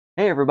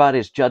Hey everybody,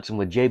 it's Judson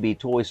with JB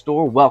Toy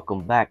Store.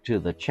 Welcome back to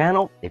the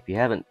channel. If you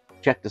haven't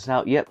checked us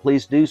out yet,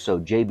 please do so,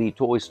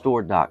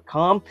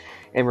 jbtoystore.com.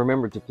 And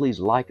remember to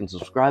please like and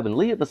subscribe and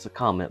leave us a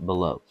comment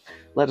below.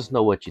 Let us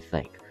know what you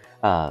think.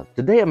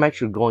 Today I'm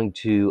actually going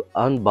to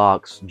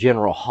unbox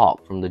General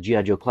Hawk from the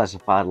G.I. Joe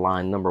Classified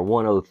line number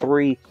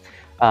 103.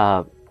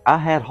 I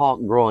had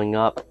Hawk growing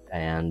up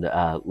and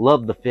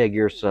loved the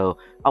figure, so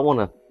I want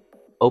to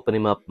open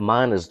him up.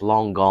 Mine is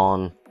long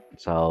gone,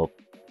 so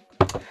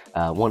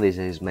one of these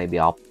days, maybe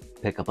I'll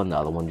pick up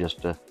another one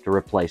just to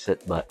replace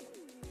it.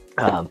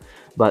 Um,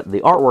 but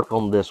the artwork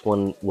on this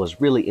one was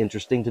really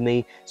interesting to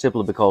me,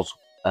 simply because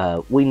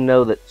we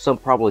know that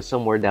probably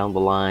somewhere down the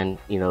line,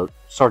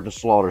 Sergeant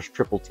Slaughter's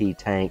Triple T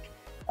tank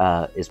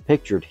is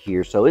pictured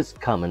here, so it's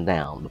coming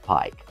down the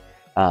pike.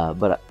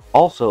 But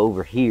also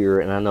over here,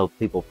 and I know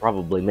people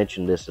probably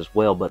mentioned this as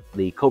well, but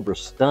the Cobra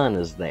Stun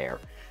is there.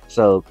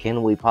 So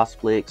can we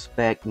possibly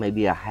expect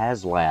maybe a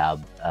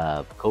HasLab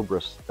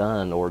Cobra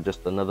Stun, or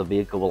just another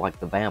vehicle like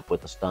the Vamp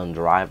with a stun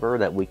driver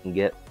that we can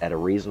get at a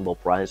reasonable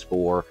price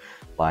for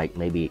like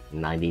maybe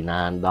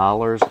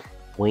 $99?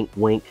 Wink,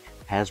 wink,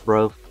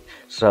 Hasbro.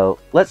 So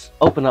let's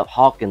open up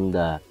Hawk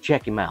and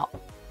check him out.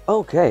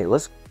 Okay,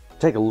 let's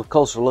take a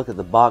closer look at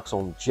the box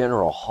on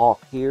General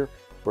Hawk here.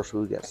 Of course,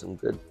 we've got some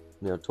good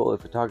toy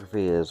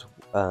photography as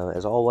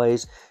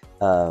always.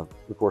 Of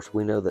course,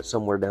 we know that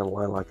somewhere down the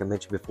line, like I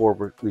mentioned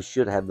before, we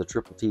should have the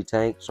Triple T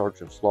tank,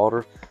 Sergeant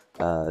Slaughter.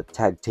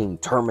 Tag Team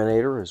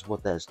Terminator is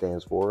what that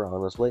stands for,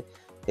 honestly.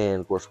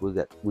 And of course,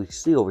 we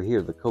see over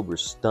here the Cobra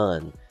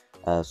Stun.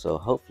 So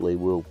hopefully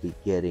we'll be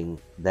getting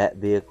that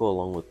vehicle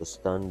along with the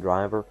stun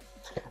driver.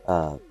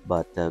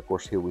 But of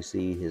course, here we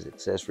see his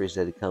accessories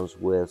that he comes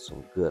with,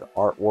 some good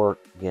artwork.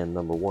 Again,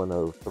 number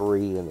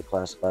 103 in the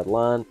classified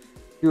line.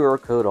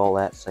 QR code, all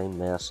that same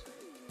mess.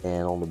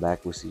 And on the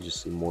back, we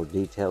see more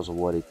details of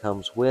what he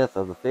comes with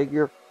of the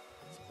figure.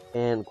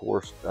 And of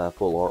course,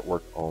 full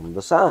artwork on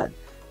the side.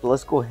 So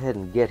let's go ahead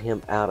and get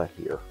him out of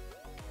here.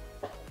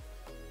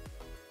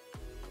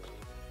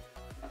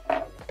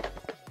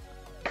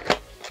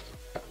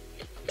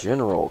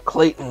 General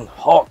Clayton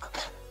Hawk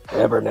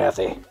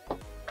Abernathy.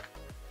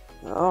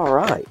 All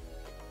right.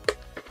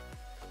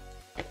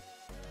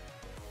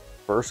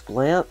 First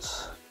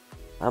glance,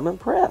 I'm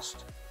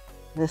impressed.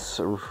 This is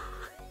a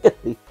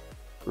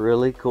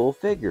really cool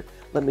figure.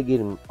 Let me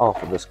get him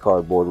off of this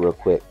cardboard real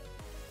quick.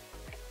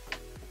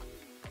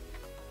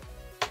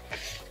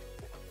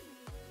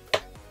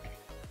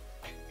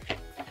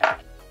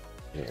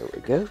 There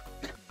we go.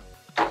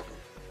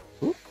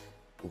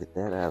 Get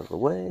that out of the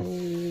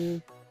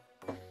way.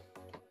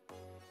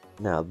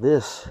 Now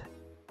this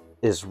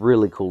is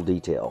really cool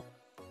detail.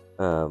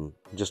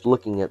 Just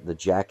looking at the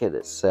jacket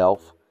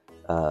itself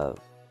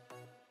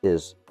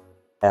is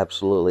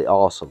absolutely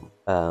awesome.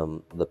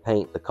 The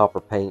paint, the copper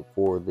paint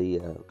for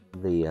the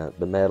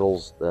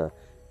metals,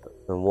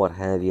 and what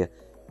have you,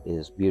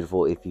 is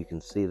beautiful. If you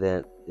can see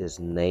that, his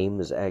name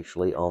is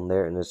actually on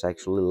there, and it's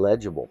actually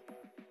legible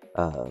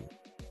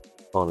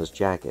on his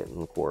jacket.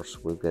 And of course,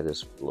 we've got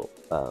his little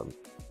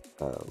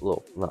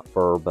not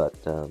fur, but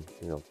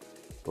little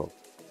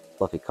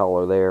fluffy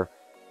collar there.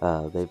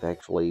 They've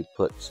actually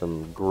put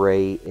some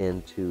gray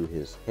into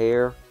his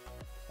hair.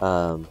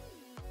 I'm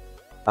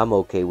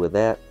okay with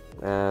that.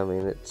 I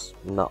mean, it's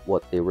not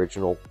what the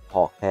original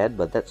Hawk had,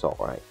 but that's all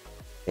right.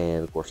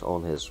 And of course,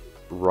 on his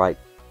right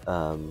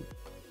arm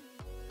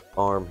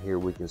here,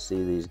 we can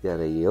see that he's got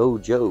a Yo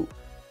Joe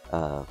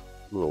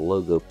little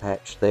logo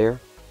patch there,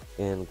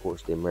 and of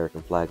course the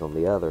American flag on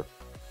the other.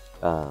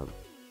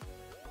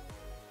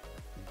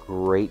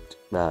 Great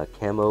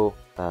camo.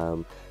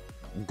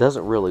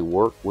 Doesn't really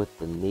work with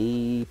the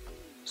knee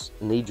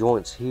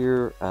joints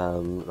here.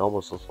 It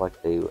almost looks like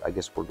I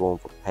guess we're going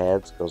for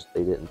pads because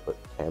they didn't put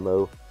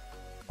camo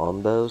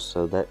on those,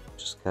 so that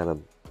just kind of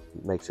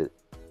makes it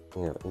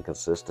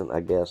inconsistent,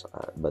 I guess.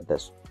 But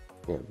that's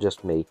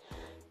just me.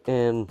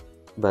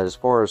 But as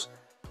far as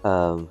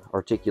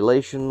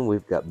articulation,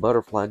 we've got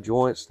butterfly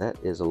joints. That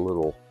is a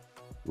little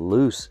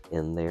loose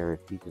in there.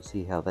 If you can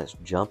see how that's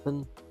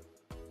jumping,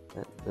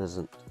 that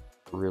doesn't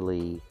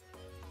really.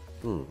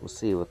 Let's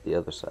see what the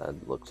other side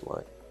looks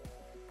like.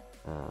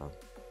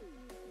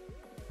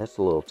 That's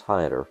a little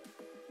tighter.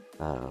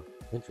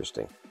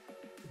 Interesting.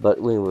 But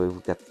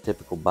we've got the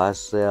typical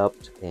bicep,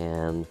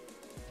 and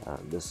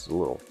this is a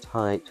little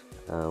tight.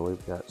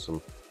 We've got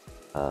some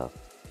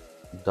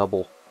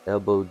double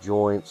elbow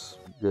joints,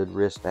 good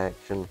wrist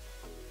action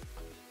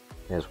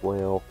as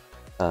well.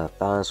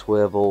 Thigh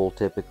swivel,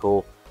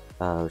 typical.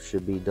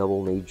 Should be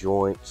double knee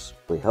joints,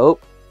 we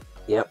hope.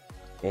 Yep.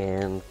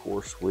 And of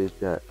course, we've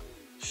got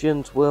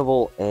shin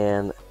swivel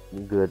and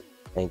good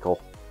ankle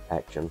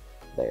action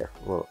there.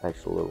 Well,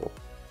 actually a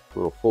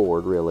little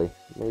forward, really.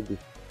 Maybe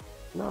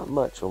not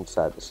much on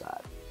side to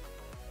side.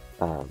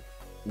 But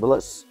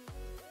let's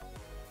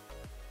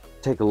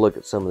take a look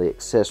at some of the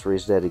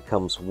accessories that he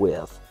comes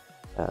with.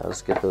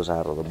 Let's get those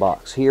out of the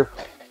box here.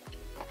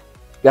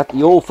 Got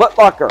the old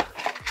footlocker.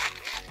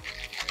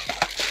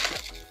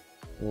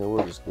 And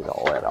we'll just get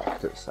all that off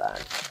to the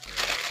side.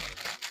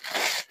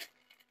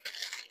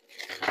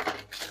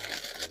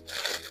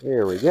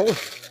 There we go.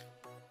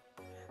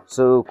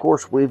 So, of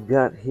course, we've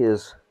got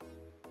his,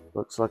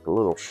 looks like a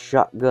little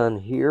shotgun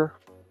here.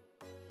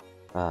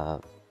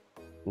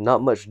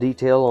 Not much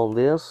detail on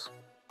this.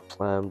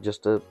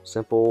 Just a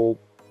simple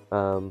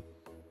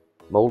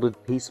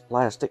molded piece of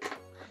plastic.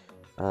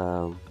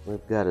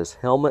 We've got his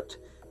helmet.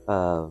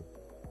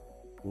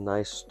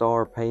 Nice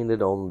star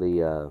painted on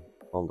the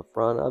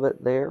front of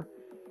it there.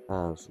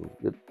 Some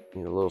good,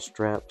 little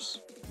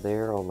straps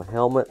there on the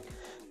helmet.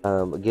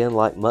 Again,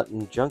 like Mutt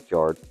and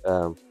Junkyard,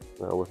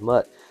 with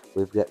Mutt,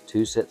 we've got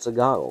 2 sets of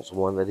goggles,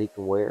 one that he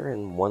can wear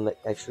and one that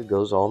actually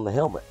goes on the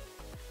helmet.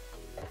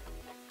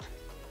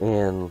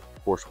 And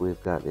of course,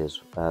 we've got this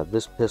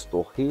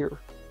pistol here.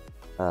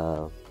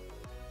 A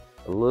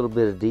little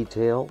bit of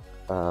detail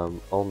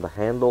on the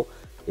handle.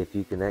 If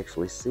you can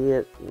actually see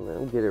it,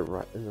 get it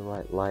right in the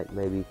right light.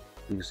 Maybe you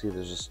can see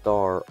there's a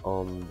star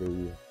on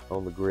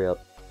the grip.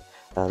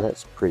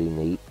 That's pretty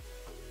neat.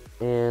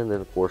 And then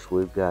of course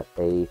we've got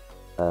I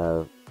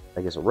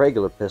guess a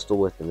regular pistol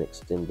with an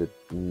extended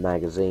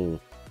magazine,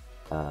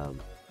 and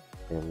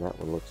that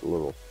one looks a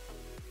little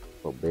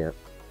bent.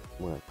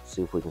 We'll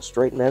see if we can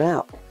straighten that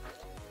out.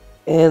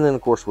 And then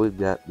of course we've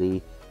got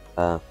the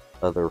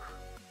other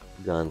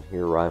gun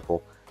here,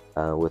 rifle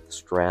with the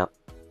strap.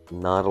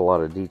 Not a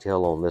lot of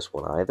detail on this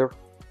one either,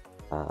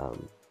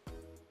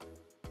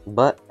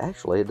 but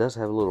actually it does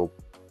have a little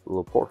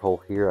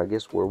porthole here, I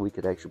guess, where we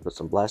could actually put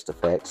some blast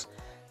effects.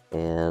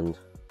 And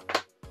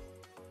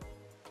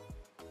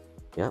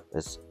yeah,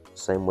 it's the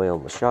same way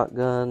on the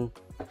shotgun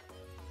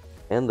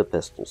and the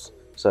pistols.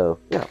 So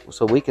yeah,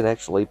 so we can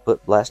actually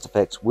put blast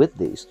effects with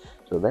these.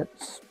 So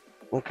that's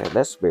okay,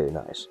 that's very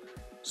nice.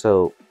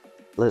 So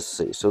let's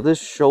see. So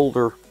this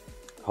shoulder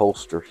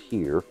holster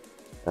here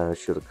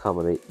should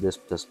accommodate this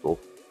pistol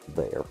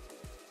there.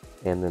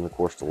 And then of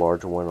course the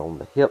larger one on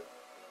the hip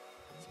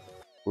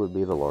would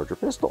be the larger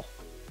pistol.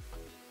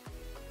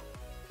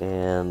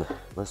 And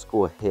let's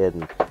go ahead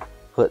and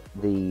put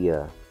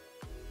the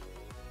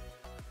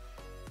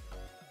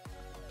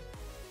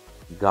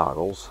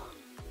goggles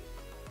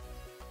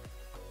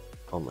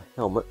on the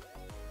helmet.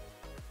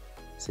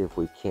 See if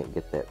we can't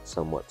get that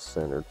somewhat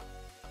centered.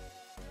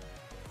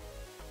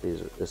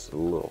 This is a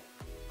little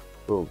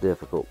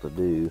difficult to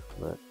do,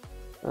 but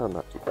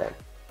not too bad.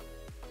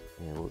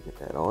 And we'll get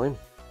that on him.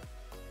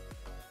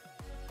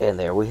 And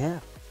there we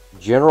have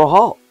General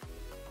Hawk,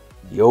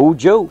 Yo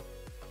Joe.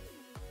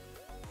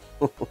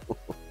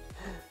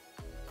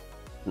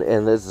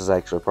 And this is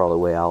actually probably the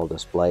way I'll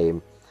display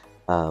him.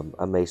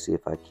 I may see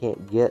if I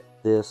can't get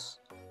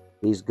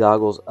these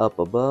goggles up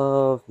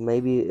above.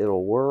 Maybe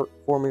it'll work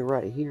for me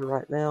right here,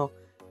 right now,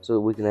 so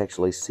that we can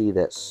actually see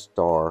that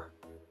star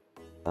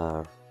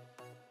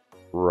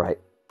right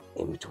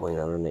in between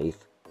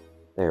underneath.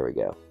 There we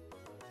go.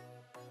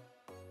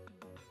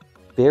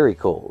 Very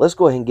cool. Let's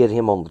go ahead and get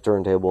him on the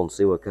turntable and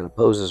see what kind of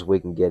poses we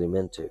can get him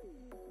into.